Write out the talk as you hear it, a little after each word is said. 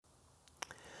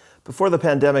Before the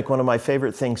pandemic, one of my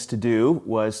favorite things to do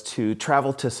was to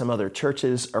travel to some other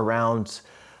churches around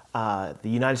the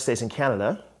United States and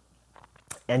Canada,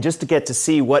 and just to get to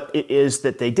see what it is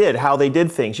that they did, how they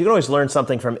did things. You can always learn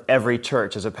something from every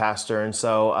church as a pastor, and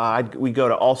so we go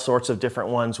to all sorts of different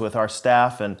ones with our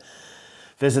staff and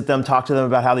visit them, talk to them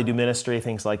about how they do ministry,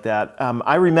 things like that.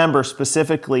 I remember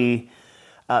specifically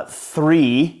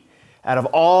three out of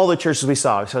all the churches we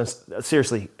saw. So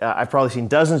seriously, I've probably seen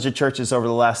dozens of churches over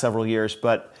the last several years,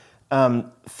 but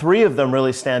three of them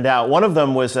really stand out. One of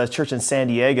them was a church in San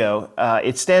Diego.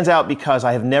 It stands out because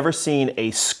I have never seen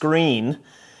a screen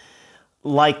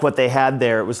like what they had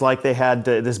there. It was like they had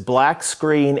this black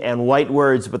screen and white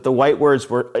words, but the white words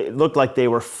it looked like they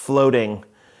were floating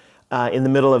in the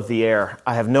middle of the air.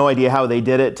 I have no idea how they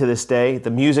did it to this day. The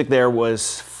music there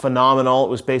was phenomenal. It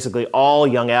was basically all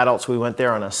young adults. We went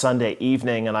there on a Sunday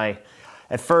evening, and I,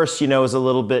 at first, was a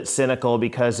little bit cynical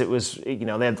because it was, they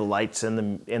had the lights and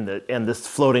the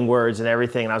floating words and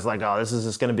everything, and I was like, oh, this is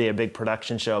just going to be a big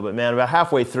production show. But man, about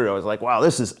halfway through, I was like, wow,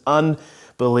 this is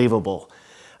unbelievable.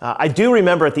 I do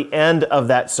remember at the end of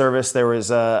that service, there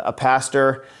was a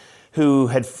pastor who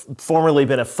had formerly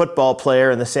been a football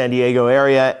player in the San Diego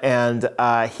area, and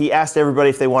he asked everybody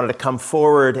if they wanted to come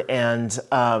forward, and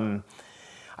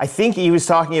I think he was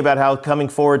talking about how coming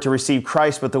forward to receive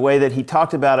Christ, but the way that he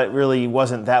talked about it really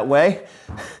wasn't that way.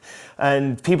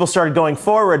 And people started going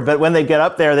forward, but when they get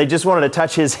up there, they just wanted to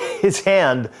touch his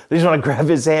hand. They just want to grab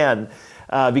his hand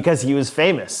because he was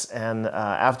famous. And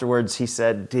afterwards, he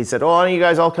said, "Oh, why don't you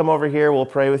guys all come over here? We'll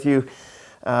pray with you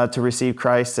to receive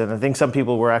Christ." And I think some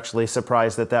people were actually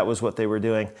surprised that that was what they were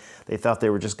doing. They thought they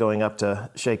were just going up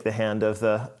to shake the hand of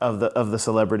the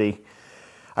celebrity.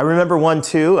 I remember one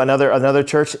too, another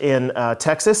church in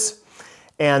Texas,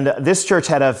 and this church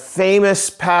had a famous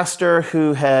pastor who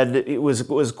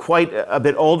was quite a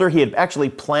bit older. He had actually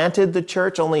planted the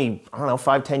church only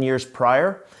 5-10 years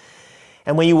prior.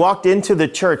 And when you walked into the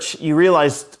church, you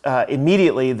realized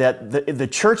immediately that the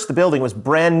church, the building, was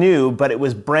brand new, but it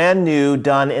was brand new,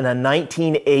 done in a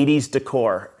 1980s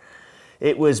decor.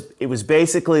 It was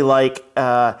basically like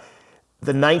the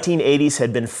 1980s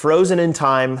had been frozen in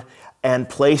time and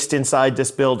placed inside this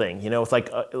building. It's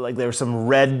like there were some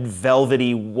red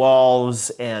velvety walls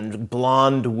and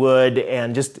blonde wood,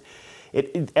 and just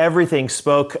everything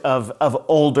spoke of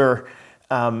older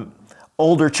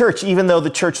church, even though the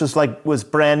church was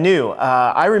brand new.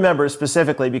 I remember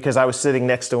specifically because I was sitting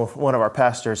next to one of our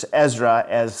pastors, Ezra,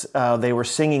 as they were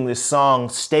singing this song,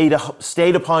 Stayed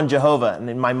Upon Jehovah. And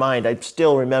in my mind, I'm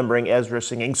still remembering Ezra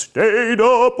singing, Stayed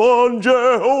Upon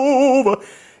Jehovah.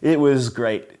 It was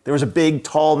great. There was a big,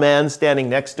 tall man standing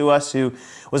next to us who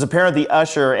was apparently the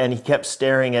usher, and he kept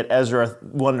staring at Ezra,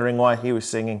 wondering why he was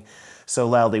singing so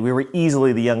loudly. We were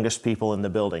easily the youngest people in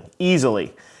the building.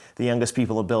 Easily the youngest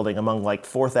people in the building among like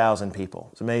 4,000 people.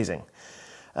 It's amazing.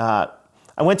 I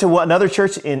went to another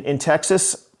church in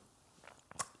Texas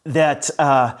that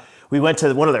we went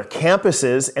to one of their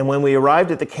campuses, and when we arrived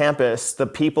at the campus, the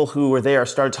people who were there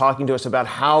started talking to us about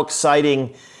how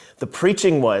exciting the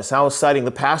preaching was, how exciting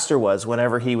the pastor was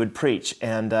whenever he would preach.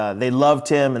 And they loved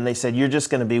him, and they said, you're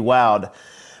just going to be wowed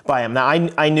by him. Now,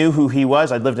 I knew who he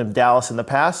was. I'd lived in Dallas in the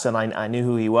past, and I knew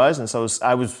who he was. And so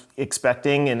I was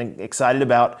expecting and excited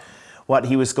about what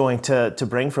he was going to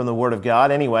bring from the Word of God.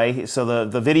 Anyway, so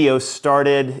the video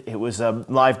started. It was a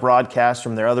live broadcast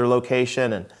from their other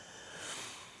location. And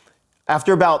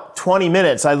after about 20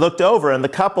 minutes, I looked over, and the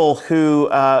couple who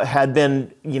had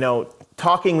been,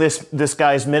 talking this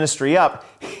guy's ministry up,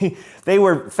 they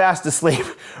were fast asleep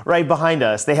right behind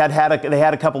us. They had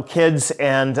a couple kids,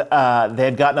 and they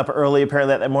had gotten up early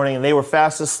apparently that morning, and they were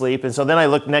fast asleep. And so then I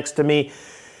looked next to me,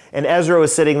 and Ezra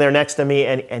was sitting there next to me,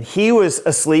 and he was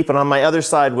asleep. And on my other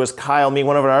side was Kyle,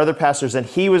 one of our other pastors, and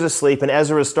he was asleep, and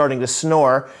Ezra was starting to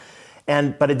snore.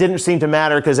 But it didn't seem to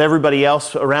matter because everybody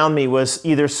else around me was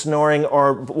either snoring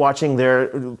or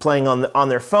playing on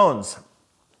their phones.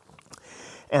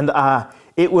 And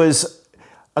it was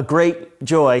a great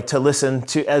joy to listen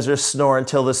to Ezra snore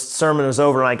until the sermon was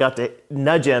over, and I got to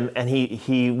nudge him, and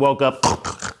he woke up,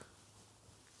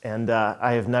 and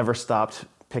I have never stopped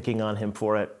picking on him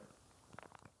for it.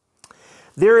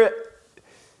 There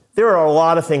are a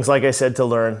lot of things, like I said, to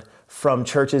learn from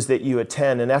churches that you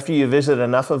attend, and after you visit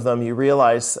enough of them, you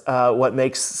realize what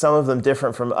makes some of them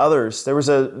different from others. There was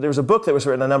a book that was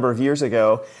written a number of years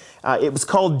ago. It was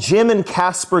called Jim and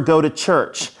Casper Go to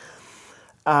Church.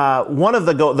 One of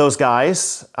those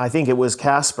guys, I think it was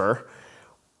Casper,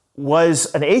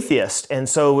 was an atheist, and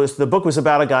so the book was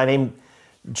about a guy named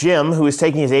Jim, who was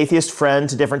taking his atheist friend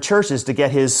to different churches to get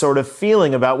his sort of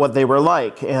feeling about what they were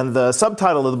like. And the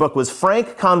subtitle of the book was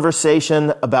Frank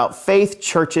Conversation About Faith,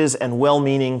 Churches, and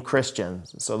Well-Meaning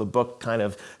Christians. So the book kind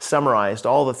of summarized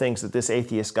all the things that this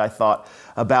atheist guy thought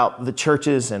about the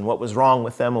churches and what was wrong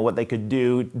with them and what they could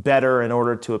do better in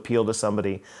order to appeal to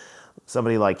somebody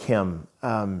like him.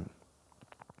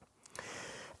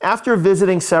 After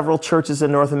visiting several churches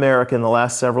in North America in the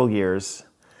last several years,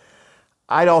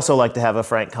 I'd also like to have a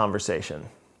frank conversation.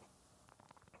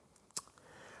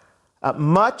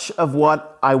 Much of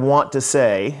what I want to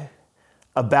say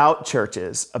about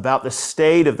churches, about the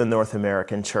state of the North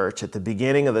American church at the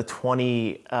beginning of the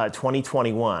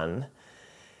 2021,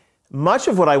 much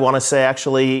of what I want to say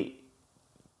actually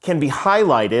can be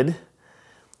highlighted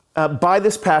by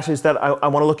this passage that I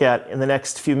want to look at in the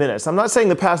next few minutes. I'm not saying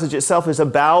the passage itself is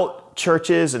about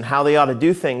churches and how they ought to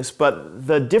do things, but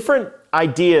the different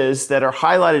ideas that are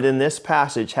highlighted in this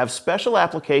passage have special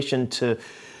application to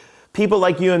people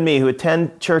like you and me who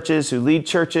attend churches, who lead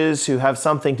churches, who have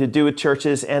something to do with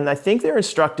churches, and I think they're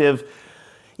instructive,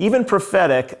 even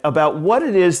prophetic, about what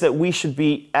it is that we should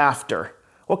be after,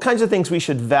 what kinds of things we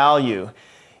should value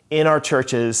in our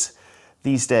churches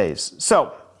these days.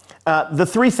 So, the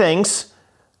three things,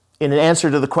 in an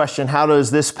answer to the question, how does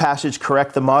this passage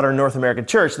correct the modern North American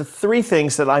church? The three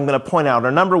things that I'm going to point out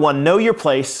are, number one, know your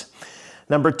place.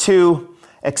 Number two,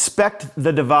 expect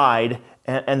the divide.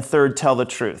 And third, tell the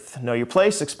truth. Know your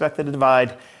place, expect the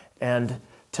divide, and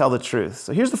tell the truth.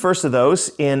 So here's the first of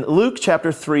those in Luke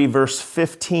chapter 3, verse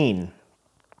 15.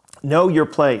 Know your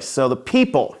place. So the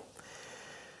people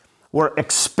were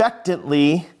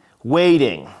expectantly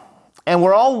waiting. And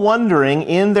we're all wondering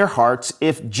in their hearts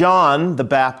if John the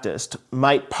Baptist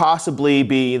might possibly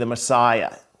be the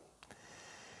Messiah.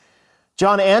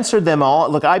 John answered them all,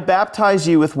 "Look, I baptize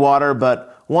you with water,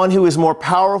 but one who is more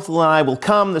powerful than I will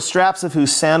come, the straps of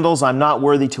whose sandals I'm not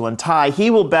worthy to untie. He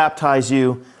will baptize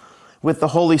you with the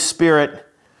Holy Spirit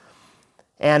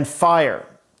and fire."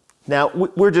 Now,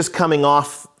 we're just coming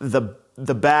off the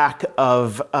back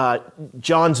of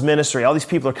John's ministry. All these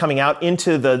people are coming out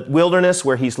into the wilderness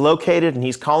where he's located, and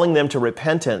he's calling them to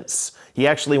repentance. He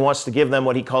actually wants to give them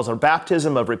what he calls a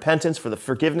baptism of repentance for the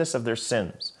forgiveness of their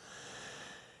sins.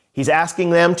 He's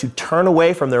asking them to turn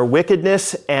away from their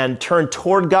wickedness and turn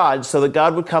toward God so that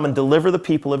God would come and deliver the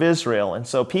people of Israel. And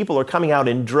so people are coming out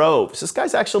in droves. This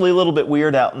guy's actually a little bit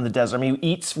weird out in the desert. I mean,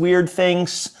 he eats weird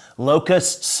things,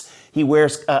 locusts. He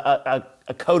wears a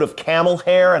coat of camel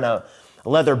hair and a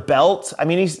leather belt. I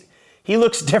mean, he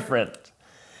looks different.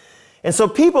 And so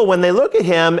people, when they look at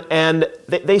him and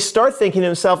they start thinking to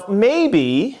themselves,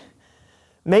 maybe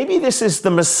this is the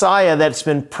Messiah that's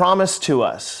been promised to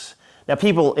us. Now,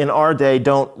 people in our day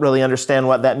don't really understand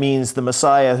what that means, the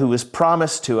Messiah who was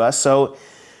promised to us. So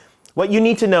what you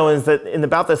need to know is that in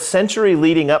about the century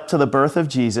leading up to the birth of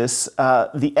Jesus,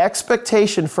 the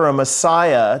expectation for a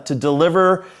Messiah to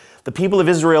deliver the people of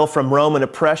Israel from Roman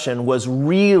oppression was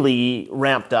really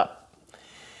ramped up.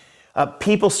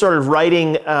 People started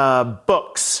writing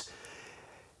books.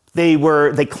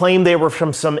 They claimed they were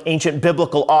from some ancient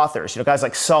biblical authors, guys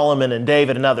like Solomon and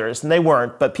David and others, and they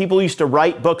weren't. But people used to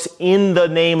write books in the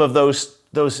name of those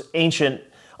ancient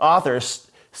authors,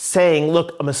 saying,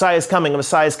 "Look, a Messiah is coming, a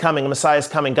Messiah is coming, a Messiah is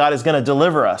coming. God is going to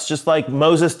deliver us, just like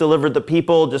Moses delivered the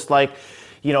people, just like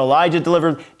Elijah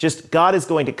delivered. Just God is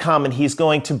going to come, and He's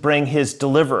going to bring His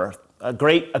deliverer, a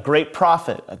great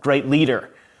prophet, a great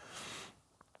leader."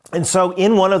 And so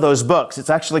in one of those books, it's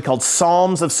actually called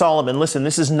Psalms of Solomon. Listen,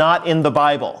 this is not in the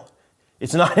Bible.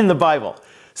 It's not in the Bible.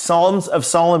 Psalms of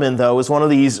Solomon, though, is one of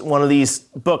these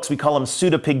books. We call them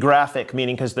pseudepigraphic,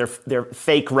 meaning because they're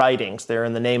fake writings. They're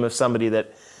in the name of somebody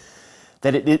that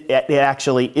it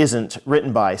actually isn't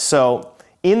written by. So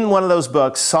in one of those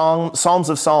books, Psalms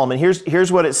of Solomon,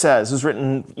 here's what it says. It was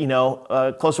written,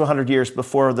 close to 100 years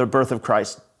before the birth of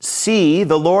Christ. See,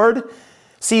 Lord,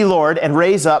 and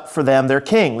raise up for them their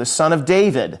king, the son of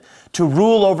David, to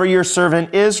rule over your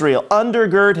servant Israel.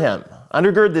 Undergird him,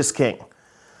 undergird this king,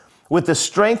 with the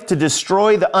strength to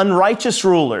destroy the unrighteous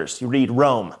rulers, you read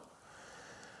Rome,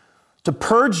 to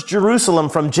purge Jerusalem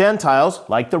from Gentiles,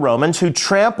 like the Romans, who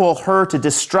trample her to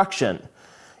destruction,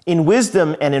 in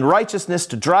wisdom and in righteousness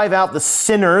to drive out the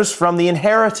sinners from the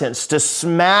inheritance, to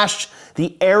smash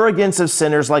the arrogance of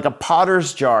sinners like a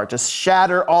potter's jar, to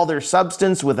shatter all their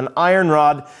substance with an iron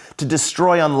rod, to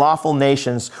destroy unlawful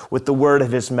nations with the word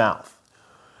of his mouth.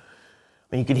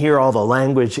 And you can hear all the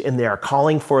language in there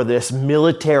calling for this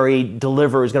military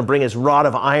deliverer who's going to bring his rod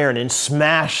of iron and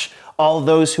smash all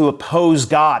those who oppose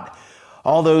God,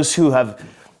 all those who have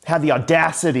had the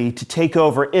audacity to take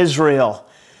over Israel.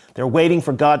 They're waiting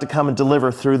for God to come and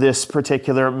deliver through this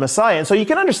particular Messiah. And so you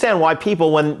can understand why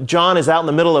people, when John is out in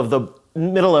the middle of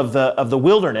the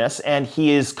wilderness and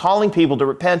he is calling people to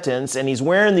repentance and he's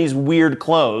wearing these weird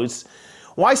clothes,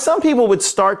 why some people would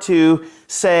start to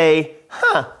say,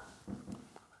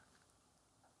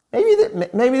 maybe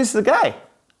this is the guy.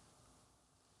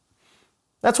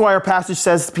 That's why our passage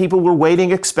says people were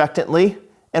waiting expectantly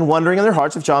and wondering in their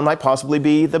hearts if John might possibly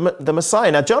be the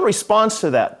Messiah. Now, John responds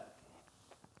to that.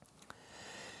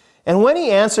 And when he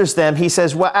answers them, he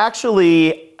says, well,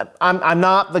 actually, I'm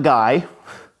not the guy.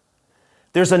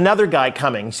 There's another guy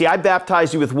coming. See, I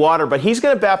baptize you with water, but he's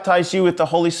going to baptize you with the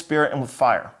Holy Spirit and with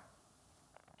fire.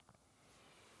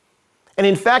 And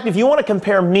in fact, if you want to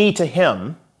compare me to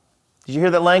him, did you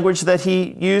hear that language that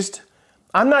he used?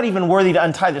 I'm not even worthy to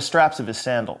untie the straps of his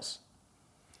sandals.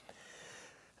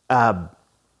 The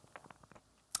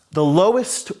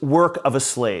lowest work of a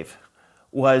slave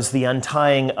was the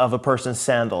untying of a person's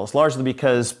sandals, largely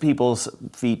because people's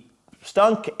feet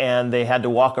stunk and they had to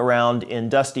walk around in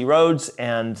dusty roads,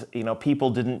 and people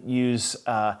didn't use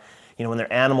when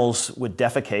their animals would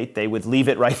defecate, they would leave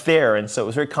it right there. And so it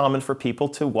was very common for people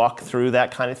to walk through that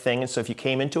kind of thing. And so if you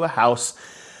came into a house,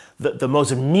 the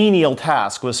most menial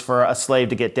task was for a slave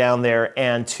to get down there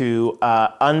and to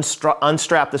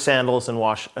unstrap the sandals and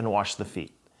wash the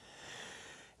feet.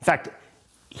 In fact,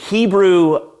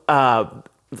 Hebrew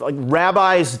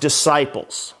rabbis'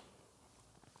 disciples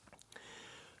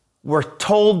were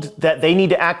told that they need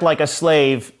to act like a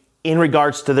slave in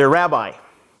regards to their rabbi.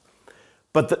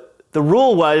 But the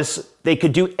rule was they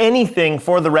could do anything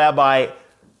for the rabbi,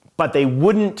 but they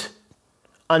wouldn't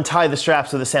untie the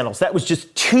straps of the sandals. That was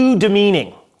just too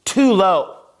demeaning, too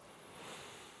low.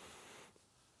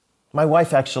 My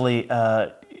wife actually,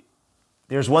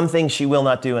 there's one thing she will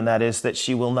not do, and that is that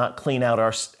she will not clean out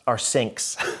our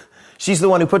sinks. She's the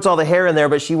one who puts all the hair in there,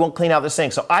 but she won't clean out the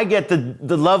sinks. So I get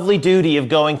the lovely duty of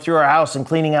going through our house and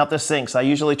cleaning out the sinks. I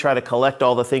usually try to collect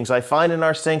all the things I find in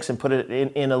our sinks and put it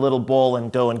in a little bowl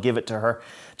and go and give it to her,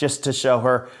 just to show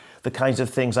her the kinds of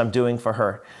things I'm doing for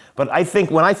her. But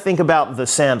when I think about the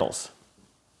sandals,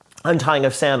 untying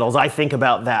of sandals, I think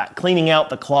about that, cleaning out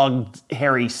the clogged,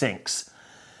 hairy sinks.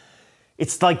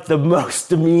 It's like the most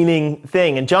demeaning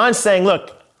thing. And John's saying,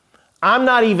 look, I'm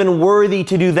not even worthy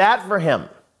to do that for him.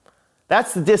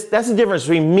 That's the difference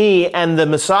between me and the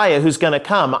Messiah who's going to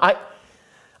come.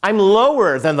 I'm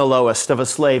lower than the lowest of a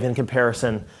slave in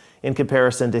comparison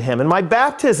to him. And my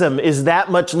baptism is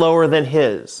that much lower than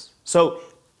his. So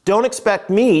don't expect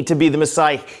me to be the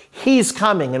Messiah. He's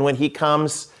coming, and when he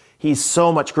comes, he's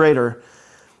so much greater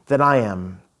than I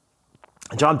am.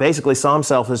 John basically saw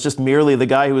himself as just merely the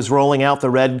guy who was rolling out the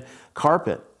red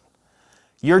carpet.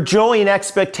 Your joy and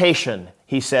expectation,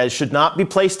 he says, should not be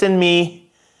placed in me.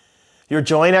 Your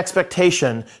joy and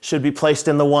expectation should be placed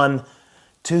in the one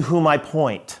to whom I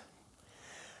point.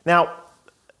 Now,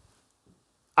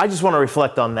 I just want to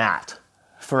reflect on that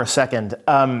for a second.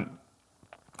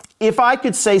 If I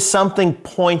could say something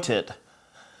pointed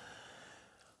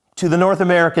to the North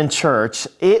American church,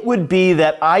 it would be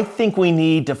that I think we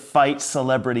need to fight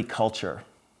celebrity culture.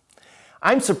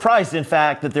 I'm surprised, in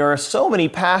fact, that there are so many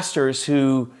pastors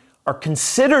who are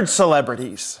considered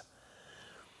celebrities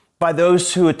by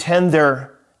those who attend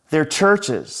their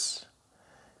churches.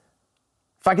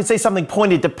 If I could say something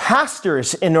pointed to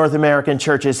pastors in North American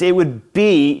churches, it would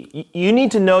be, you need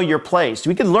to know your place.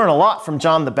 We could learn a lot from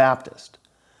John the Baptist.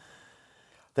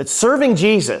 That serving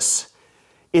Jesus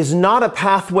is not a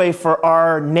pathway for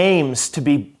our names to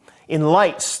be in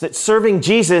lights. That serving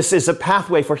Jesus is a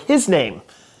pathway for his name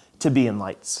to be in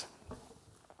lights.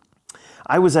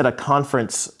 I was at a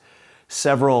conference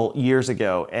several years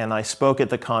ago, and I spoke at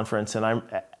the conference, and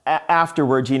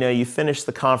afterwards, you finish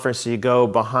the conference, so you go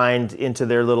behind into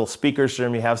their little speakers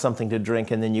room, you have something to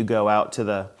drink, and then you go out to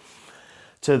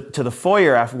the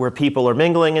foyer after, where people are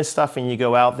mingling and stuff, and you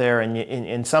go out there,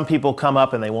 and some people come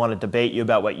up and they want to debate you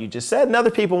about what you just said, and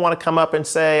other people want to come up and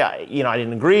say, I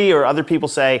didn't agree, or other people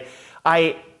say,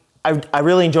 I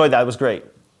really enjoyed that, it was great.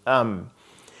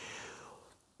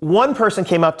 One person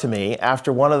came up to me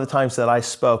after one of the times that I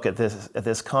spoke at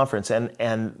this conference,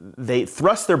 and they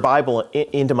thrust their Bible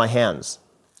into my hands.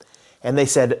 And they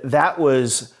said, that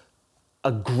was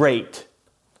a great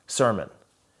sermon.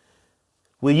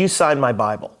 Will you sign my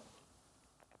Bible?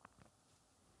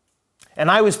 And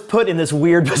I was put in this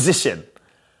weird position.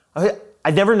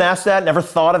 I'd never asked that, never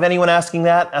thought of anyone asking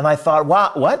that. And I thought,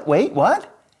 what? Wait,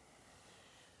 what?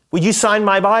 Would you sign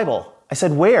my Bible? I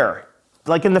said, where?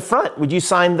 Like in the front, would you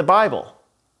sign the Bible?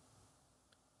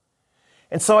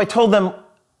 And so I told them,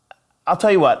 I'll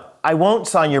tell you what, I won't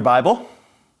sign your Bible,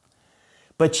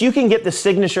 but you can get the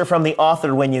signature from the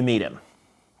author when you meet him.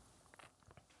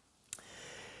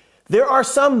 There are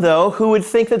some, though, who would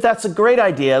think that that's a great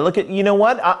idea. Look at, you know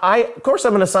what? Of course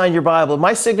I'm going to sign your Bible.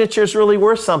 My signature is really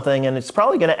worth something, and it's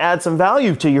probably going to add some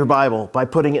value to your Bible by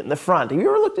putting it in the front. Have you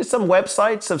ever looked at some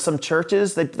websites of some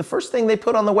churches? The first thing they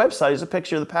put on the website is a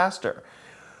picture of the pastor.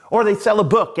 Or they sell a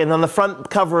book, and on the front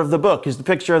cover of the book is the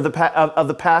picture of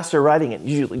the pastor writing it.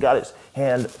 He's usually got his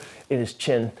hand in his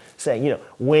chin saying,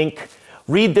 wink.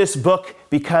 Read this book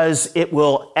because it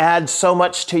will add so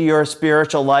much to your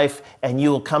spiritual life and you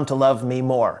will come to love me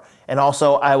more. And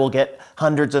also I will get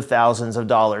hundreds of thousands of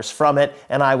dollars from it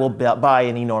and I will buy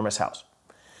an enormous house.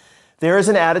 There is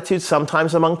an attitude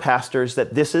sometimes among pastors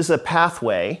that this is a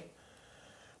pathway.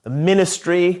 The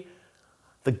ministry,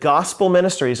 the gospel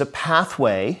ministry is a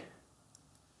pathway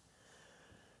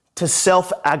to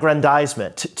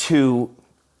self-aggrandizement, to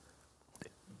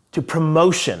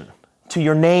promotion, to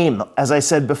your name, as I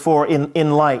said before,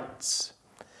 in lights.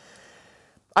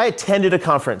 I attended a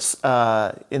conference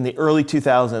in the early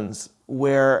 2000s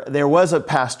where there was a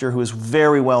pastor who was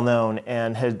very well known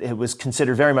and was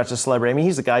considered very much a celebrity. I mean,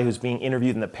 he's the guy who's being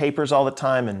interviewed in the papers all the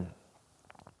time, and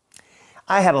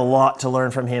I had a lot to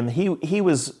learn from him. He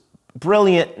was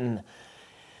brilliant and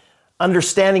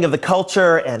understanding of the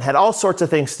culture and had all sorts of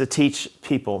things to teach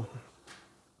people.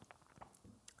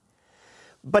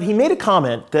 But he made a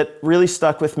comment that really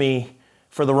stuck with me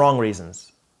for the wrong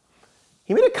reasons.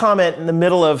 He made a comment in the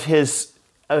middle of his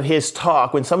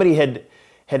talk when somebody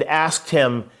had asked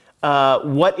him,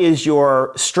 what is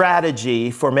your strategy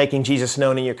for making Jesus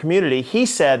known in your community? He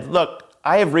said, look,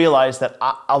 I have realized that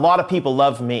a lot of people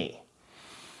love me.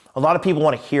 A lot of people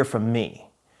want to hear from me.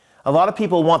 A lot of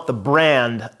people want the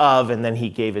brand of, and then he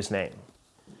gave his name.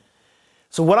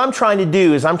 So what I'm trying to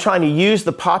do is I'm trying to use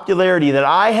the popularity that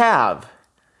I have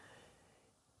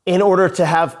in order to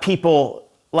have people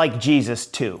like Jesus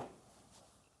too.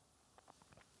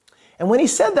 And when he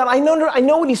said that, I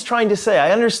know what he's trying to say.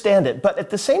 I understand it. But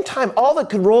at the same time, all that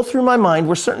could roll through my mind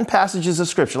were certain passages of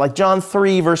Scripture, like John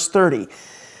 3, verse 30,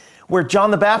 where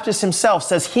John the Baptist himself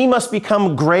says, he must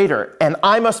become greater and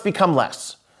I must become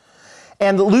less.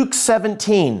 And Luke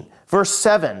 17, verse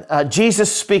 7,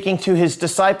 Jesus speaking to his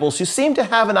disciples who seem to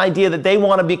have an idea that they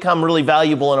want to become really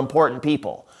valuable and important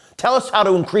people. Tell us how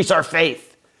to increase our faith.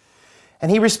 And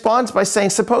he responds by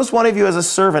saying, suppose one of you has a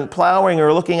servant plowing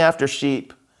or looking after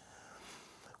sheep.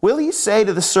 Will he say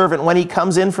to the servant when he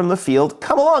comes in from the field,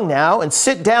 come along now and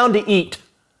sit down to eat?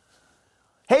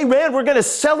 Hey man, we're going to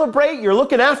celebrate. You're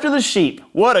looking after the sheep.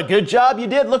 What a good job you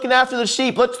did looking after the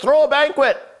sheep. Let's throw a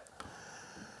banquet.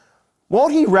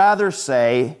 Won't he rather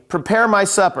say, prepare my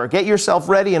supper, get yourself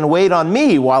ready and wait on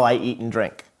me while I eat and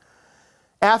drink?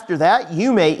 After that,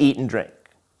 you may eat and drink.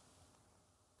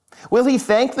 Will he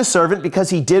thank the servant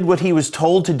because he did what he was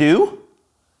told to do?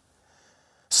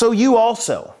 So you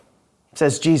also,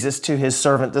 says Jesus to his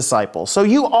servant disciples, so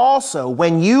you also,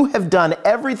 when you have done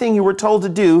everything you were told to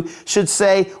do, should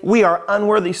say, we are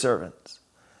unworthy servants.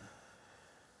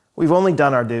 We've only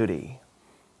done our duty.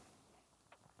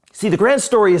 See, the grand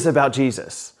story is about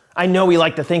Jesus. I know we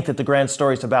like to think that the grand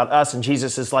story is about us and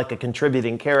Jesus is like a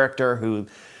contributing character who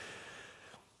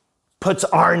puts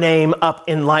our name up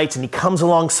in lights and he comes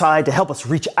alongside to help us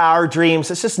reach our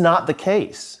dreams. It's just not the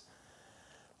case.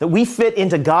 That we fit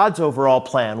into God's overall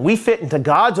plan. We fit into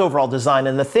God's overall design,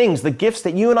 and the gifts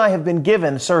that you and I have been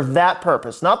given serve that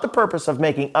purpose, not the purpose of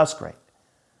making us great.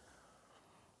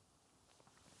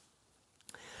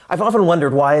 I've often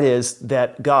wondered why it is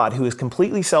that God, who is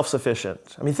completely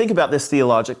self-sufficient, I mean, think about this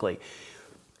theologically.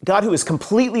 God who is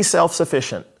completely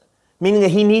self-sufficient, meaning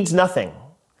that he needs nothing.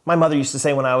 My mother used to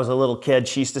say when I was a little kid,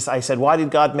 I said, why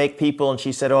did God make people? And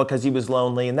she said, because he was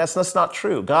lonely. And that's not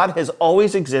true. God has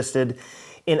always existed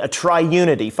in a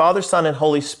triunity, Father, Son, and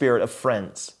Holy Spirit of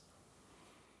friends.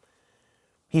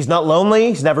 He's not lonely.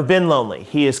 He's never been lonely.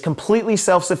 He is completely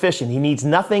self-sufficient. He needs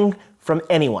nothing from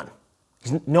anyone.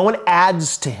 No one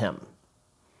adds to him.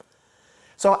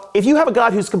 So if you have a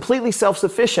God who's completely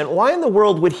self-sufficient, why in the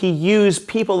world would he use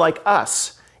people like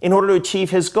us in order to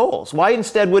achieve his goals? Why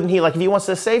instead wouldn't he, like if he wants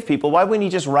to save people, why wouldn't he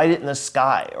just write it in the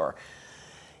sky? Or,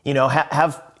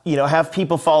 have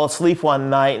people fall asleep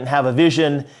one night and have a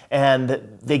vision and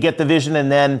they get the vision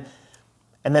and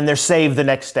then they're saved the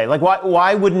next day. Like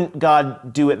why wouldn't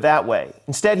God do it that way?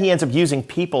 Instead, he ends up using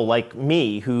people like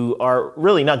me who are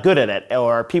really not good at it,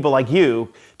 or people like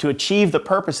you, to achieve the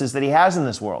purposes that he has in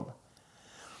this world.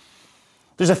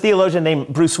 There's a theologian named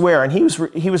Bruce Ware, and he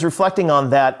was reflecting on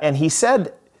that, and he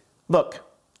said, look,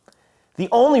 the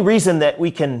only reason that we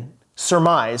can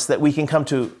surmise, that we can come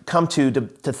to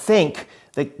think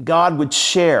that God would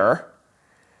share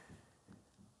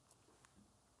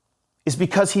is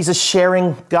because he's a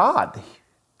sharing God.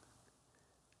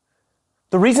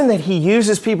 The reason that he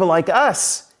uses people like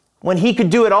us when he could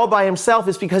do it all by himself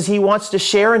is because he wants to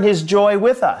share in his joy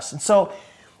with us. And so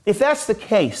if that's the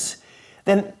case,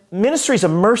 then ministries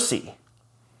of mercy,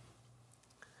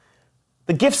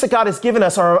 the gifts that God has given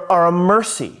us are a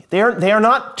mercy. They are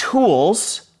not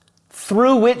tools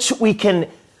through which we can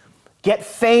get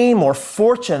fame or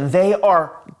fortune. They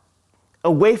are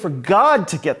a way for God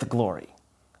to get the glory,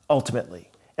 ultimately.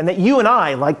 And that you and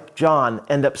I, like John,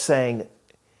 end up saying,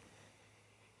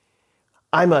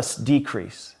 I must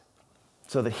decrease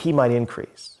so that he might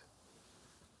increase.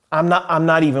 I'm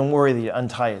not even worthy to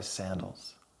untie his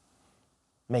sandals.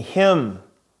 May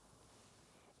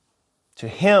to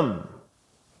him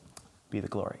be the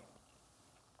glory.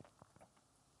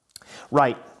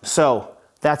 Right, so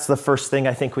that's the first thing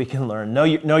I think we can learn. Know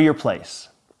your place.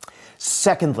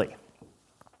 Secondly,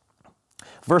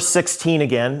 verse 16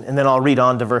 again, and then I'll read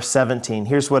on to verse 17.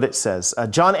 Here's what it says.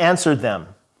 John answered them,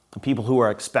 the people who are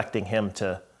expecting him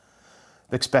to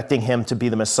be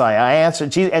the Messiah.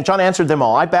 And John answered them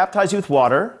all, I baptize you with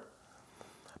water,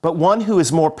 but one who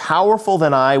is more powerful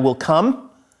than I will come,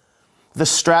 the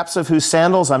straps of whose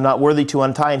sandals I'm not worthy to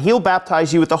untie, and he'll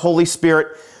baptize you with the Holy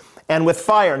Spirit and with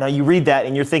fire. Now you read that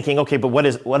and you're thinking, okay, but what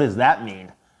does that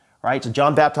mean? Right? So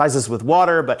John baptizes with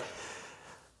water, but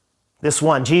this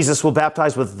one, Jesus, will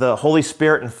baptize with the Holy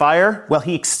Spirit and fire. Well,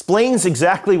 he explains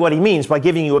exactly what he means by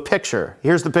giving you a picture.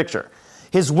 Here's the picture.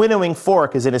 His winnowing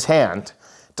fork is in his hand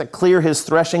to clear his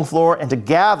threshing floor and to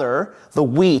gather the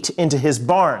wheat into his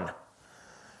barn.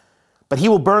 But he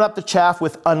will burn up the chaff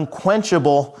with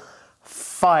unquenchable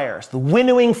fires. The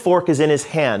winnowing fork is in his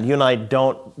hand. You and I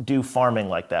don't do farming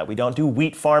like that. We don't do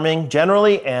wheat farming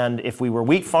generally, and if we were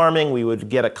wheat farming, we would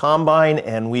get a combine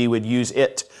and we would use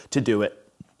it to do it.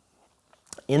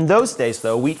 In those days,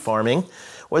 though, wheat farming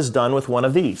was done with one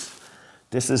of these.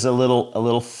 This is a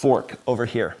little fork over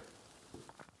here.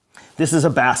 This is a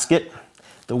basket.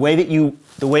 The way that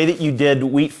you did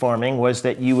wheat farming was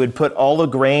that you would put all the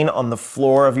grain on the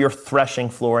floor of your threshing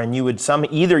floor, and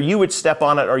either you would step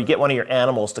on it or you get one of your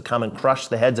animals to come and crush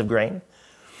the heads of grain.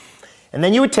 And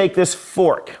then you would take this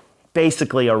fork,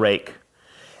 basically a rake,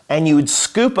 and you would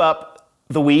scoop up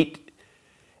the wheat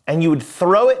and you would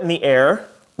throw it in the air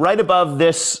right above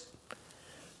this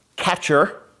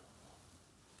catcher,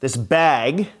 this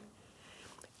bag,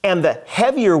 and the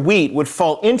heavier wheat would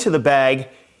fall into the bag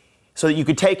so that you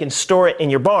could take and store it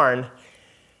in your barn,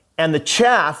 and the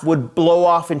chaff would blow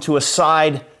off into a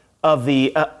side of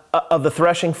the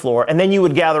threshing floor, and then you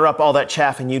would gather up all that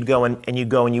chaff and you'd go and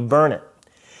you burn it.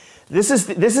 This is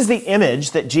the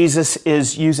image that Jesus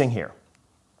is using here.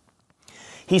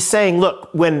 He's saying,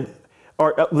 look,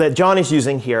 that John is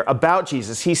using here about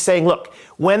Jesus. He's saying, look,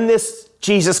 when this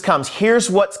Jesus comes, here's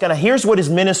what his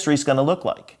ministry is going to look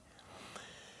like.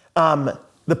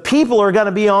 The people are going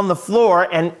to be on the floor,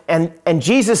 and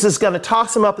Jesus is going to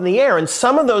toss them up in the air, and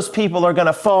some of those people are going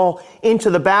to fall into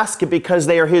the basket because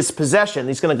they are his possession.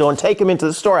 He's going to go and take them into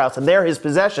the storehouse, and they're his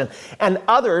possession. And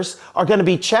others are going to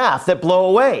be chaff that blow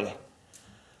away.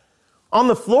 On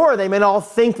the floor, they may all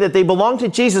think that they belong to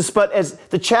Jesus, but as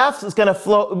the chaff is going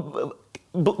to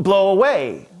blow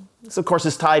away. This, of course,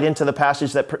 is tied into the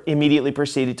passage that immediately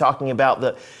preceded, talking about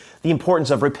the importance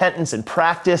of repentance and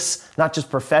practice, not just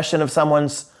profession of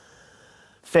someone's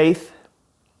faith.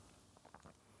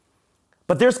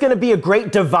 But there's going to be a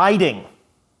great dividing.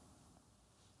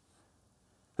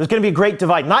 There's going to be a great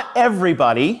divide. Not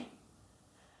everybody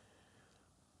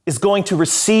is going to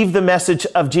receive the message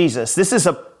of Jesus. This is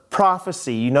a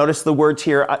prophecy. You notice the words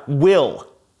here, will.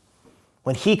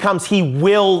 When he comes, he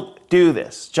will do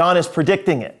this. John is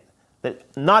predicting it.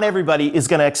 That not everybody is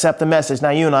going to accept the message.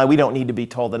 Now, you and I, we don't need to be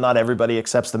told that not everybody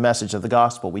accepts the message of the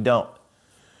gospel. We don't.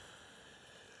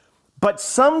 But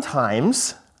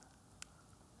sometimes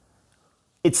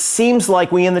it seems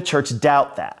like we in the church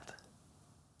doubt that.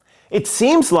 It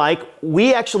seems like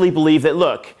we actually believe that,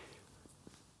 look,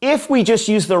 if we just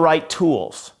use the right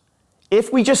tools,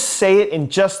 if we just say it in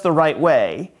just the right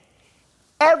way,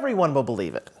 everyone will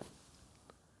believe it.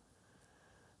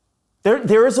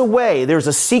 There is a way, there's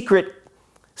a secret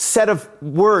set of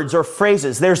words or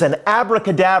phrases. There's an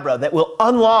abracadabra that will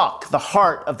unlock the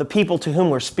heart of the people to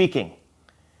whom we're speaking.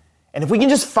 And if we can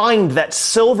just find that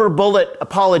silver bullet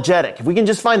apologetic, if we can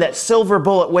just find that silver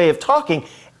bullet way of talking,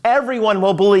 everyone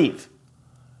will believe.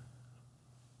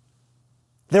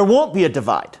 There won't be a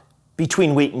divide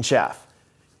between wheat and chaff.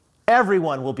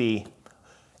 Everyone will be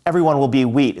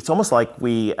wheat. It's almost like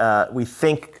we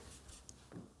think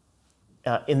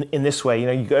in this way. You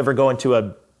know, you ever go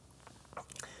into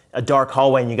a dark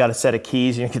hallway and you got a set of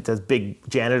keys, you get those big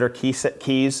janitor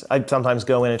keys. I'd sometimes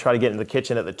go in and try to get into the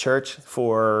kitchen at the church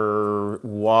for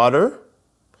water.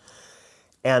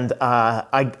 And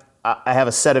I have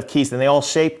a set of keys, and they all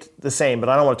shaped the same, but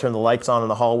I don't want to turn the lights on in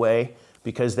the hallway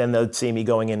because then they'd see me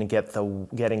going in and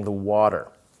getting the water.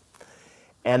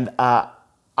 And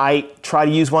I try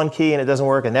to use one key and it doesn't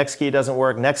work, the next key doesn't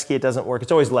work, next key it doesn't work.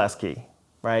 It's always the last key,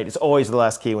 right? It's always the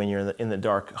last key when you're in the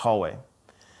dark hallway.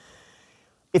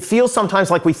 It feels sometimes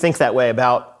like we think that way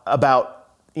about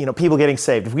people getting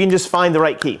saved. If we can just find the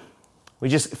right key, we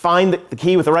just find the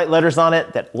key with the right letters on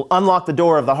it that will unlock the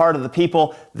door of the heart of the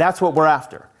people, that's what we're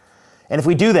after. And if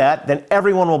we do that, then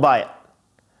everyone will buy it.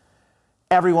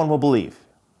 Everyone will believe.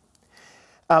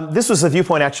 This was the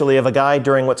viewpoint, actually, of a guy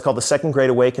during what's called the Second Great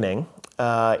Awakening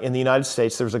in the United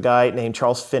States. There was a guy named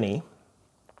Charles Finney.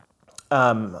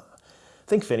 I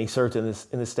think Finney served in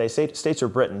the States or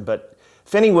Britain, but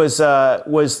Finney was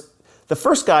the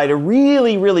first guy to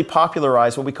really, really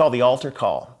popularize what we call the altar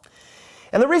call.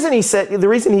 And the reason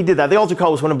he did that, the altar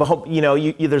call was when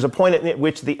there's a point at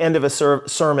which the end of a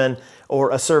sermon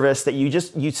or a service that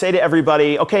you say to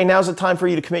everybody, okay, now's the time for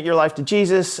you to commit your life to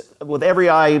Jesus with every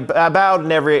eye bowed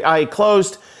and every eye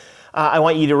closed. I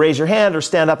want you to raise your hand or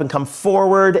stand up and come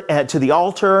forward to the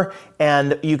altar,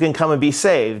 and you can come and be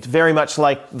saved. Very much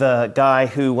like the guy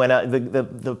who went out,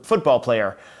 the football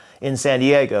player in San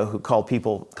Diego who called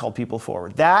people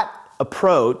forward. That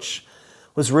approach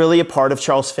was really a part of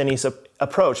Charles Finney's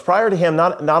approach. Prior to him,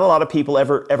 not a lot of people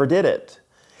ever did it.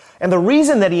 And the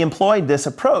reason that he employed this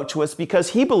approach was because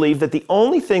he believed that the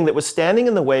only thing that was standing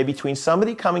in the way between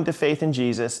somebody coming to faith in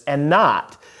Jesus and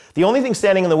not, the only thing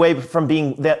standing in the way from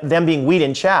them being wheat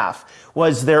and chaff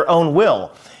was their own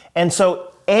will. And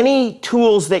so any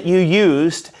tools that you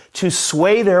used to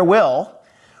sway their will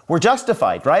were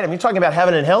justified, right? I mean, you're talking about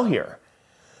heaven and hell here.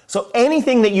 So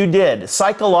anything that you did,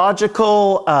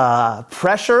 psychological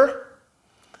pressure,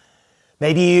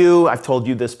 maybe I've told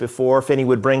you this before, Finney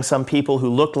would bring some people who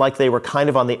looked like they were kind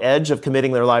of on the edge of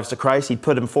committing their lives to Christ. He'd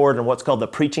put them forward on what's called the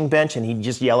preaching bench, and he'd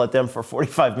just yell at them for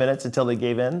 45 minutes until they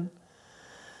gave in.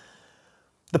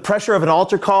 The pressure of an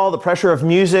altar call, the pressure of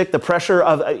music, the pressure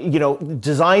of,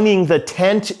 designing the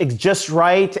tent just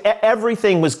right.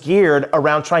 Everything was geared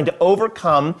around trying to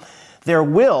overcome their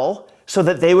will so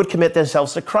that they would commit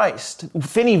themselves to Christ.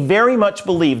 Finney very much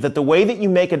believed that the way that you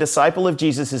make a disciple of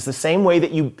Jesus is the same way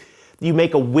that you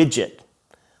make a widget.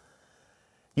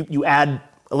 You add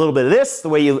a little bit of this, the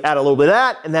way you add a little bit of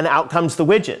that, and then out comes the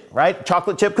widget, right?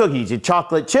 Chocolate chip cookies. You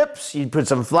chocolate chips, you put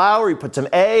some flour, you put some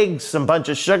eggs, some bunch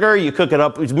of sugar, you cook it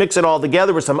up, you mix it all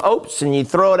together with some oats, and you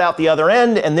throw it out the other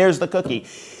end, and there's the cookie.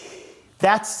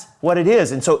 That's what it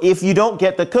is. And so if you don't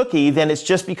get the cookie, then it's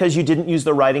just because you didn't use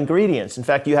the right ingredients. In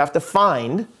fact, you have to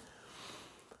find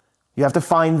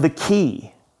the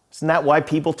key. Isn't that why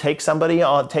people take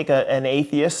an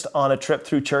atheist on a trip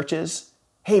through churches?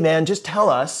 Hey man, just tell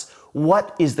us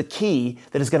what is the key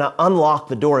that is going to unlock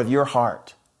the door of your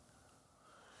heart.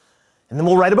 And then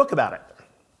we'll write a book about it.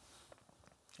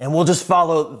 And we'll just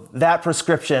follow that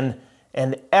prescription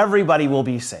and everybody will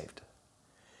be saved.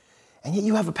 And yet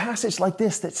you have a passage like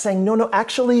this that's saying, no,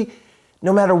 actually,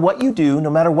 no matter what you do, no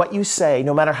matter what you say,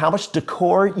 no matter how much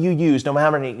decor you use, no matter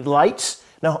how many lights,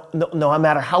 no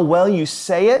matter how well you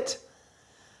say it,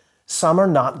 some are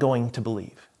not going to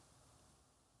believe.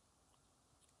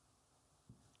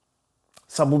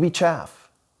 Some will be chaff,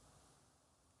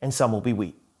 and some will be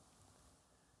wheat.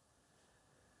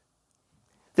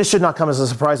 This should not come as a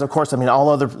surprise, of course. I mean, all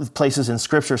other places in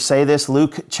Scripture say this.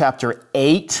 Luke chapter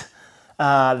 8,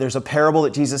 there's a parable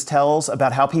that Jesus tells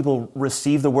about how people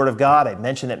receive the Word of God. I've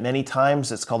mentioned it many times.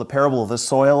 It's called the parable of the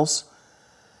soils.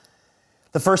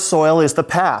 The first soil is the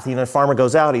path. A farmer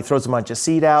goes out, he throws a bunch of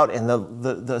seed out, and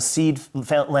the seed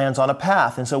lands on a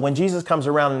path. And so when Jesus comes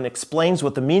around and explains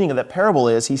what the meaning of that parable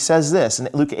is, he says this in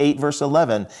Luke 8, verse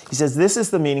 11. He says, this is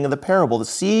the meaning of the parable. The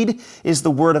seed is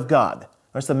the Word of God.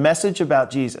 It's the message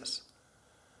about Jesus.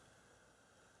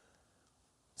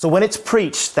 So when it's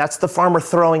preached, that's the farmer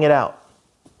throwing it out.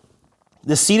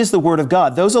 The seed is the Word of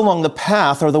God. Those along the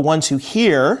path are the ones who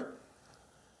hear.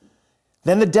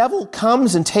 Then the devil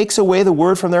comes and takes away the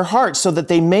word from their hearts so that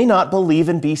they may not believe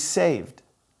and be saved.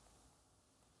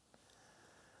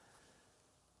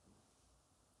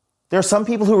 There are some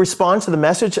people who respond to the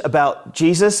message about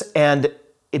Jesus and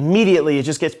immediately it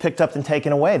just gets picked up and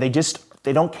taken away. They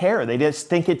don't care. They just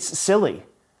think it's silly.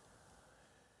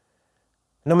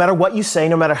 No matter what you say,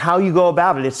 no matter how you go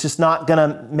about it, it's just not going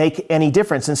to make any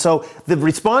difference. And so the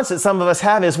response that some of us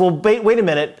have is, well, wait a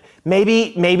minute.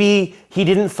 Maybe he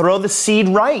didn't throw the seed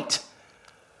right.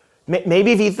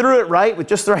 Maybe if he threw it right with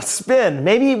just the right spin,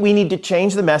 maybe we need to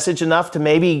change the message enough to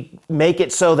maybe make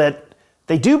it so that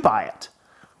they do buy it.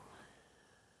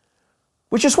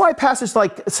 Which is why a passage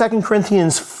like 2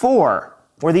 Corinthians 4,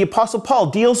 where the Apostle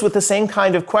Paul deals with the same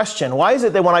kind of question. Why is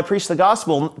it that when I preach the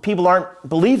gospel, people aren't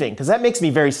believing? Because that makes me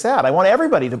very sad. I want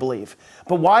everybody to believe.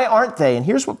 But why aren't they? And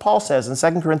here's what Paul says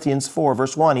in 2 Corinthians 4,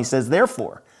 verse 1. He says,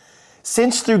 therefore,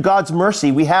 since through God's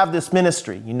mercy we have this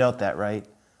ministry. You note that, right?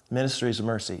 Ministries of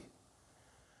mercy.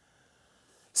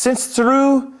 Since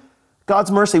through God's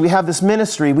mercy we have this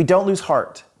ministry, we don't lose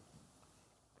heart.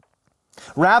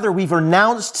 Rather, we've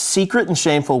renounced secret and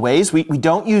shameful ways. We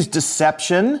don't use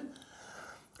deception,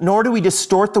 nor do we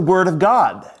distort the word of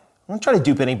God. I'm not trying to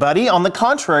dupe anybody. On the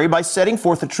contrary, by setting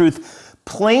forth the truth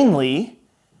plainly,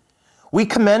 we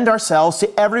commend ourselves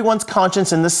to everyone's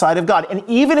conscience in the sight of God. And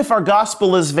even if our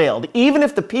gospel is veiled, even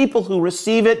if the people who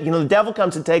receive it, the devil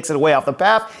comes and takes it away off the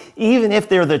path, even if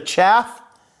they're the chaff,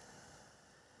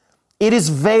 it is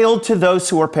veiled to those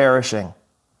who are perishing.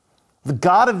 The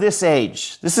God of this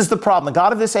age, this is the problem. The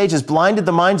God of this age has blinded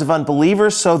the minds of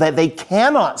unbelievers so that they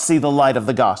cannot see the light of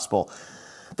the gospel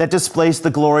that displays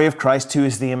the glory of Christ, who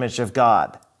is the image of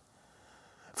God.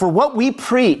 For what we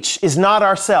preach is not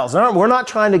ourselves. We're not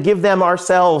trying to give them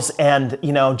ourselves and,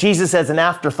 Jesus as an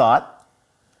afterthought.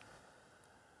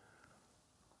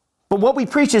 But what we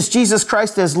preach is Jesus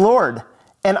Christ as Lord,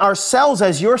 and ourselves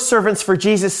as your servants for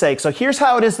Jesus' sake. So here's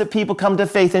how it is that people come to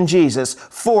faith in Jesus.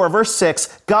 4, verse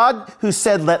 6, God who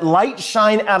said, let light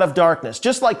shine out of darkness.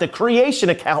 Just like the creation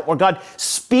account where God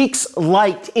speaks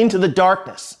light into the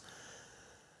darkness.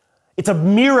 It's a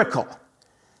miracle.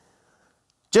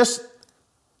 Just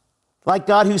like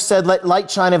God who said, let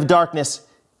light shine out of darkness,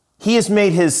 he has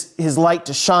made his light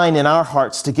to shine in our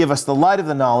hearts to give us the light of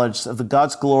the knowledge of the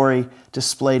God's glory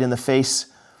displayed in the face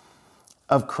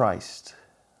of Christ.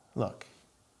 Look,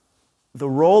 the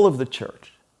role of the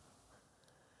church,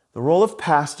 the role of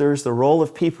pastors, the role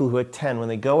of people who attend, when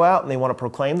they go out and they want to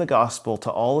proclaim the gospel to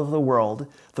all of the world,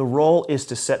 the role is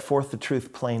to set forth the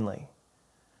truth plainly.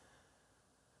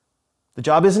 The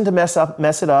job isn't to mess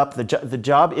it up. The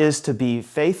job is to be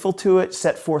faithful to it,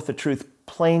 set forth the truth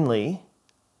plainly,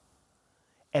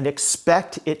 and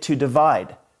expect it to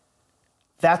divide.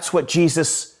 That's what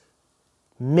Jesus'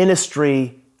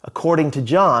 ministry, according to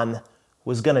John,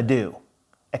 was going to do.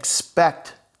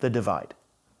 Expect the divide.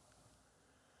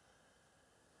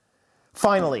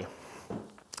 Finally,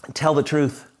 tell the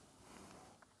truth.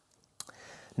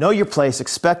 Know your place.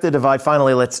 Expect the divide.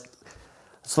 Finally, let's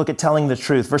look at telling the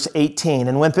truth. Verse 18,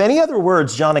 and with many other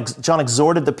words, John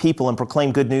exhorted the people and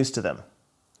proclaimed good news to them.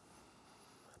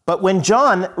 But when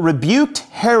John rebuked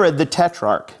Herod the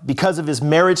Tetrarch because of his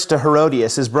marriage to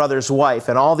Herodias, his brother's wife,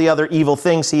 and all the other evil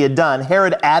things he had done,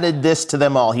 Herod added this to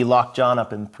them all. He locked John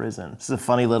up in prison. This is a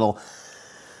funny little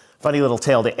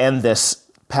tale to end this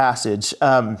passage.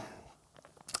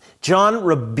 John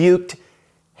rebuked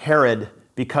Herod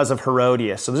because of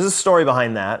Herodias. So there's a story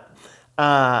behind that.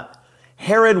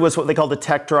 Herod was what they called the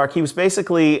Tetrarch. He was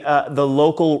basically the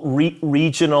local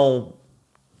regional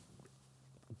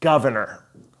governor.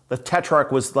 The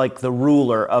Tetrarch was like the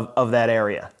ruler of that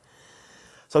area.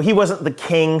 So he wasn't the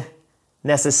king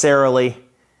necessarily.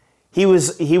 He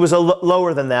was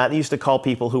lower than that. He used to call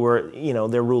people who were,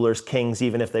 their rulers kings,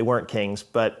 even if they weren't kings.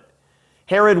 But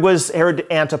Herod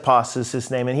Antipas is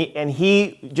his name, and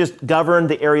he just governed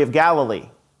the area of Galilee,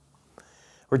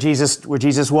 where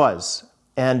Jesus was,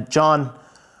 and John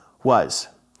was.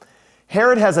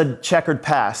 Herod has a checkered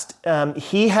past.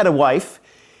 He had a wife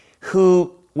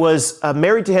who was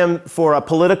married to him for a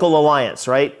political alliance,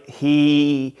 right?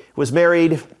 He was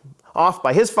married off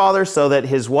by his father so that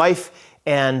his wife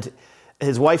and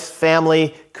his wife's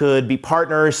family could be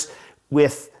partners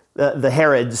with the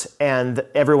Herods, and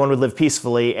everyone would live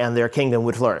peacefully and their kingdom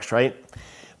would flourish, right?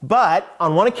 But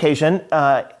on one occasion,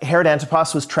 Herod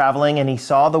Antipas was traveling and he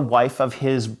saw the wife of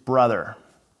his brother.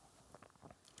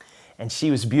 And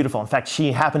she was beautiful. In fact,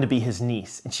 she happened to be his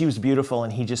niece, and she was beautiful,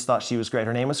 and he just thought she was great.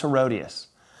 Her name was Herodias.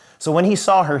 So when he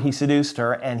saw her, he seduced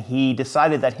her, and he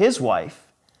decided that his wife,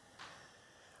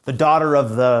 the daughter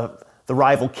of the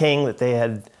rival king that they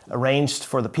had arranged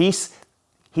for the peace,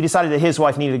 he decided that his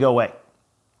wife needed to go away.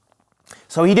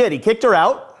 So he did. He kicked her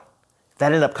out. That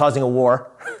ended up causing a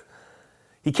war.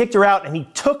 He kicked her out, and he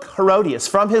took Herodias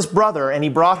from his brother, and he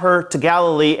brought her to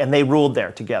Galilee, and they ruled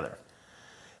there together.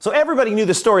 So everybody knew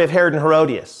the story of Herod and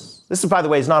Herodias. This, by the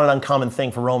way, is not an uncommon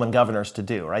thing for Roman governors to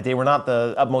do, right? They were not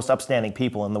the most upstanding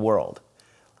people in the world,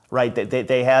 right?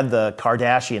 They had the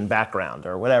Kardashian background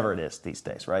or whatever it is these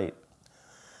days, right?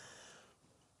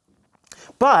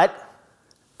 But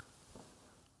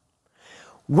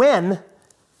when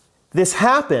this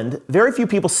happened, very few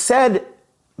people said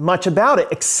much about it,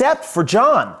 except for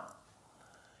John,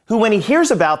 who, when he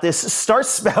hears about this, starts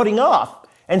spouting off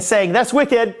and saying, that's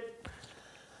wicked.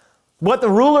 What the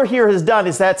ruler here has done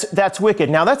is that's wicked.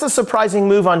 Now, that's a surprising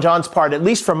move on John's part, at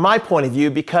least from my point of view,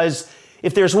 because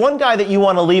if there's one guy that you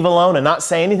want to leave alone and not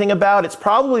say anything about, it's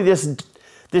probably this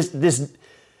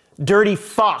dirty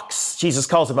fox. Jesus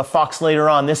calls him a fox later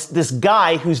on. This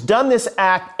guy who's done this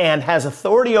act and has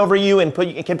authority over you and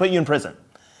can put you in prison.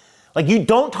 Like, you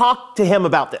don't talk to him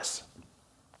about this.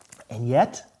 And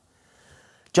yet,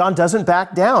 John doesn't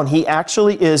back down. He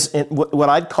actually is what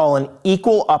I'd call an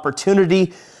equal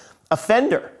opportunity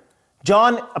offender.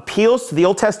 John appeals to the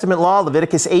Old Testament law,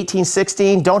 Leviticus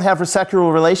 18:16, don't have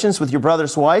sexual relations with your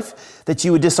brother's wife, that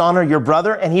you would dishonor your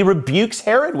brother, and he rebukes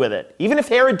Herod with it. Even if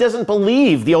Herod doesn't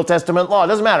believe the Old Testament law, it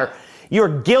doesn't matter.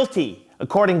 You're guilty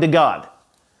according to God.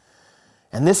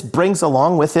 And this brings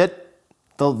along with it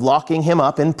the locking him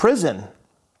up in prison.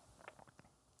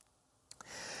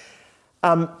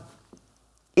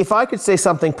 If I could say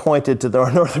something pointed to the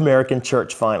North American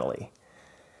church finally,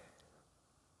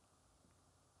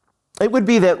 it would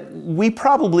be that we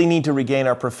probably need to regain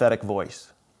our prophetic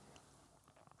voice.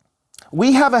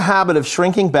 We have a habit of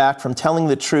shrinking back from telling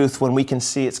the truth when we can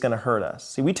see it's going to hurt us.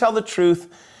 See, we tell the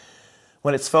truth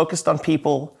when it's focused on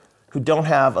people who don't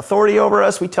have authority over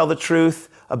us. We tell the truth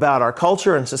about our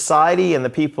culture and society and the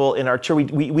people in our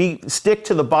church. We stick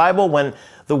to the Bible when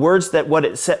the words that what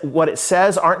it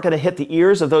says aren't going to hit the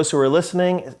ears of those who are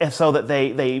listening, and so that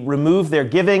they remove their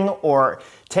giving or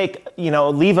take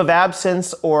leave of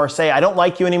absence or say, I don't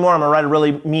like you anymore, I'm going to write a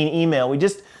really mean email.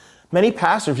 Many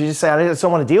pastors just say, I just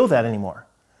don't want to deal with that anymore.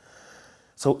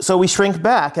 So we shrink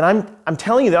back, and I'm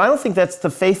telling you that I don't think that's the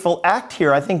faithful act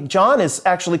here. I think John is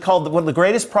actually called one of the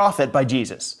greatest prophet by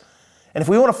Jesus. And if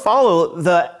we want to follow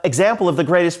the example of the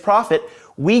greatest prophet,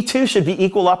 we too should be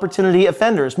equal opportunity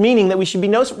offenders, meaning that we should be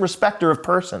no respecter of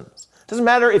persons. It doesn't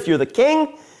matter if you're the king,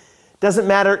 it doesn't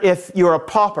matter if you're a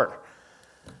pauper.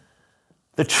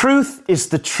 The truth is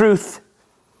the truth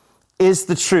is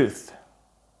the truth.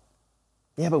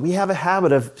 Yeah, but we have a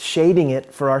habit of shading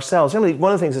it for ourselves. One of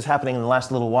the things that's happening in the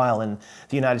last little while in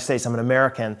the United States, I'm an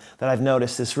American, that I've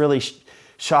noticed is really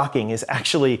shocking is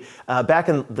actually back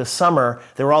in the summer,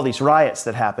 there were all these riots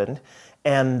that happened,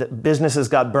 and businesses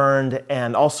got burned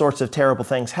and all sorts of terrible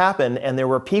things happened, and there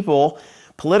were people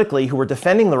politically who were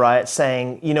defending the riots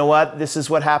saying, you know what, this is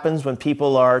what happens when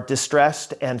people are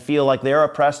distressed and feel like they're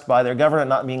oppressed by their government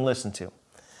not being listened to.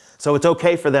 So it's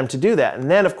okay for them to do that.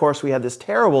 And then, of course, we had this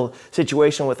terrible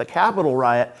situation with the Capitol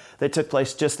riot that took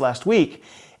place just last week.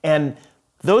 And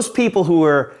those people who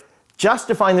were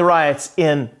justifying the riots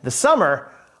in the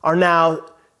summer are now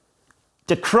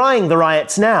decrying the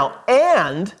riots now.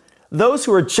 And those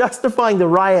who are justifying the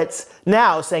riots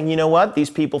now, saying, you know what,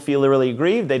 these people feel really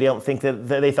aggrieved, they don't think that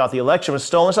they thought the election was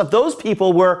stolen and stuff, those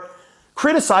people were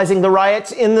criticizing the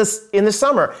riots in the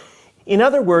summer. In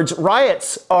other words,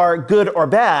 riots are good or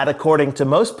bad, according to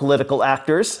most political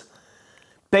actors,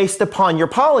 based upon your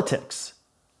politics,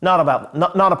 not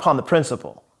upon the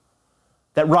principle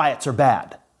that riots are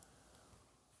bad.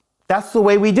 That's the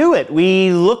way we do it.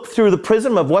 We look through the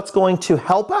prism of what's going to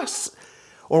help us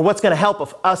or what's going to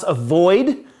help us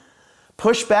avoid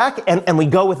pushback, and we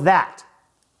go with that.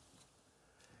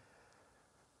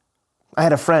 I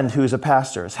had a friend who's a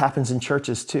pastor. This happens in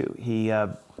churches too. He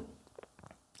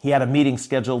had a meeting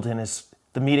scheduled, and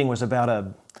the meeting was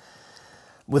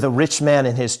with a rich man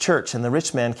in his church. And the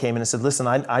rich man came in and said, listen,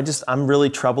 I'm really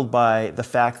troubled by the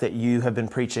fact that you have been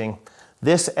preaching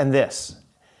this and this.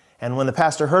 And when the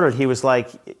pastor heard it, he was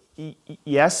like,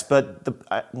 yes, but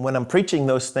when I'm preaching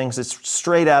those things, it's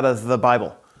straight out of the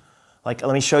Bible. Like,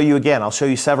 let me show you again. I'll show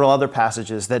you several other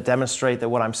passages that demonstrate that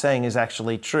what I'm saying is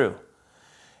actually true.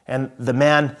 And the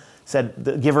man said,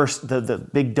 the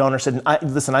big donor said,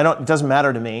 listen, it doesn't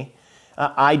matter to me.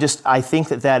 I think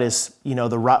that is,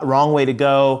 the wrong way to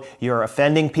go. You're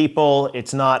offending people.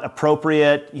 It's not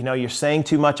appropriate. You're saying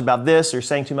too much about this, you're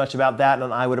saying too much about that,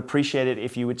 and I would appreciate it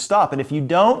if you would stop. And if you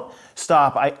don't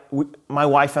stop, my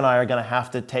wife and I are going to have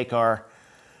to take our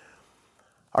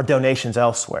donations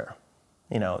elsewhere.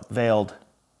 Veiled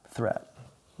threat.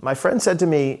 My friend said to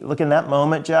me, look, in that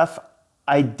moment, Jeff,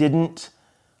 I didn't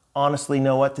honestly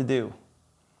know what to do.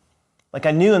 Like,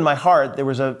 I knew in my heart there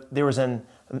was an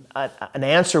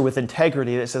answer with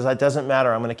integrity that says, it doesn't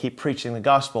matter, I'm going to keep preaching the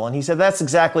gospel. And he said, that's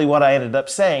exactly what I ended up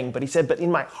saying. But he said, but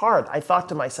in my heart, I thought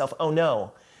to myself, oh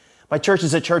no, my church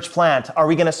is a church plant. Are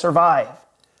we going to survive?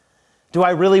 Do I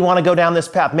really want to go down this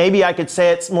path? Maybe I could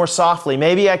say it more softly.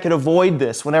 Maybe I could avoid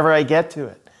this whenever I get to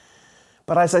it.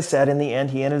 But as I said, in the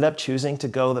end, he ended up choosing to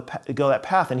go that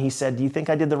path. And he said, do you think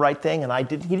I did the right thing? And he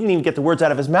didn't even get the words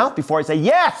out of his mouth before I said,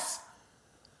 yes!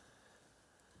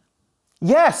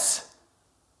 Yes!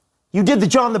 You did the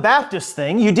John the Baptist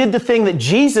thing. You did the thing that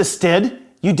Jesus did.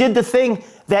 You did the thing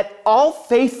that all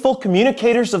faithful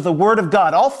communicators of the Word of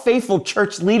God, all faithful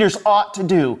church leaders ought to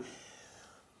do.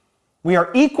 We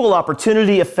are equal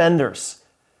opportunity offenders.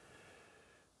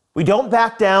 We don't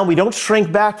back down. We don't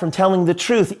shrink back from telling the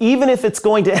truth, even if it's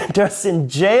going to end us in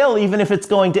jail, even if it's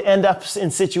going to end up in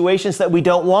situations that we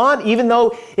don't want, even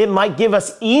though it might give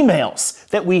us emails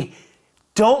that we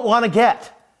don't want to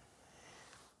get.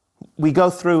 We go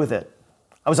through with it.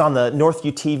 I was on the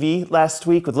Northview TV last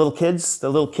week with little kids, the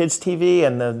little kids TV,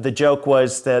 and the joke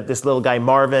was that this little guy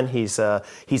Marvin, he's a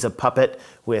puppet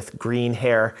with green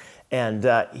hair, and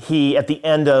he, at the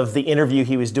end of the interview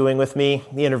he was doing with me,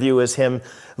 the interview was him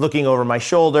looking over my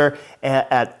shoulder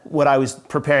at what I was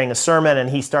preparing a sermon, and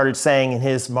he started saying in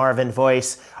his Marvin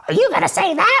voice, "Are you going to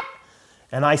say that?"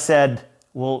 And I said,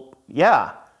 "Well,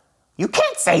 yeah." "You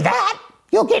can't say that.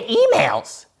 You'll get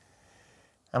emails."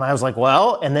 And I was like,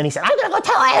 well, and then he said, "I'm going to go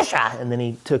tell Ezra." And then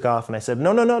he took off, and I said,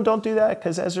 no, don't do that,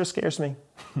 because Ezra scares me.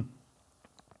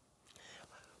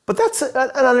 But that's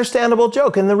an understandable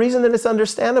joke. And the reason that it's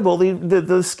understandable,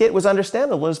 the skit was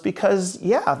understandable, is because,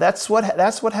 yeah, that's what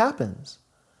happens.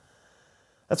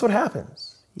 That's what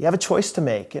happens. You have a choice to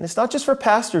make. And it's not just for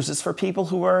pastors, it's for people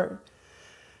who are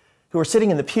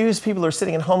sitting in the pews, people who are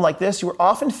sitting at home like this. You are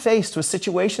often faced with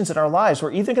situations in our lives.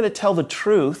 We're either going to tell the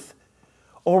truth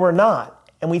or we're not.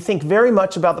 And we think very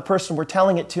much about the person we're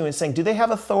telling it to and saying, do they have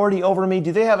authority over me?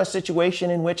 Do they have a situation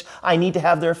in which I need to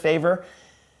have their favor?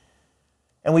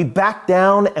 And we back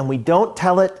down and we don't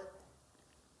tell it.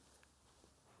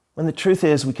 When the truth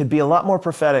is, we could be a lot more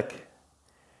prophetic.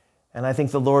 And I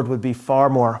think the Lord would be far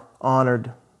more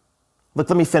honored. Look,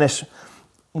 let me finish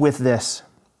with this.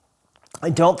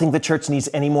 I don't think the church needs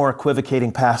any more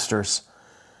equivocating pastors.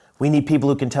 We need people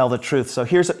who can tell the truth. So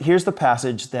here's the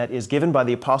passage that is given by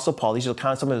the Apostle Paul. These are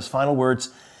kind of some of his final words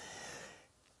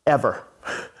ever.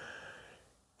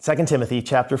 2 Timothy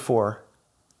chapter 4.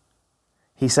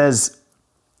 He says,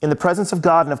 "In the presence of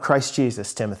God and of Christ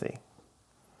Jesus, Timothy,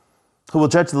 who will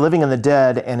judge the living and the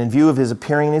dead, and in view of his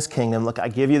appearing in his kingdom, look, I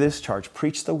give you this charge.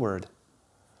 Preach the word.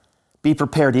 Be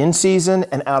prepared in season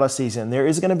and out of season." There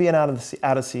is going to be an out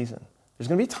of season. There's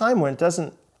going to be a time when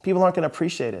people aren't going to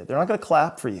appreciate it. They're not going to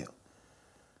clap for you.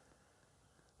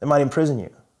 They might imprison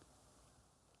you.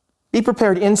 Be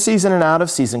prepared in season and out of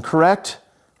season. Correct,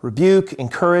 rebuke,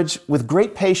 encourage with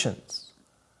great patience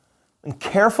and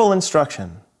careful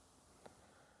instruction.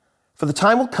 For the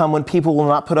time will come when people will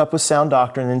not put up with sound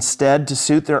doctrine. Instead, to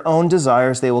suit their own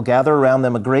desires, they will gather around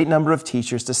them a great number of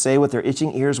teachers to say what their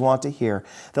itching ears want to hear.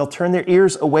 They'll turn their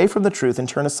ears away from the truth and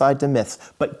turn aside to myths.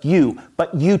 But you,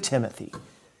 Timothy,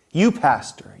 you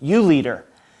pastor, you leader,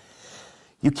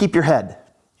 you keep your head.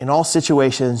 In all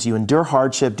situations, you endure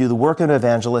hardship, do the work of an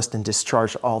evangelist, and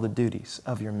discharge all the duties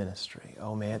of your ministry.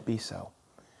 Oh, may it be so.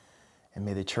 And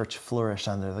may the church flourish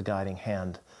under the guiding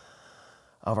hand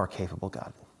of our capable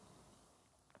God.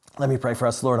 Let me pray for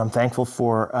us, Lord. I'm thankful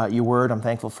for your word. I'm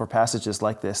thankful for passages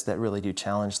like this that really do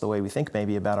challenge the way we think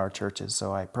maybe about our churches.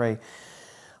 So I pray,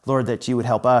 Lord, that you would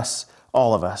help us,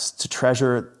 all of us, to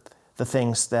treasure the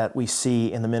things that we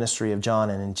see in the ministry of John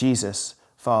and in Jesus,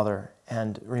 Father,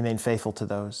 and remain faithful to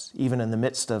those, even in the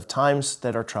midst of times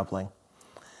that are troubling.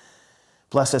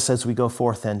 Bless us as we go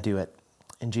forth and do it.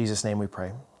 In Jesus' name we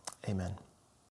pray. Amen.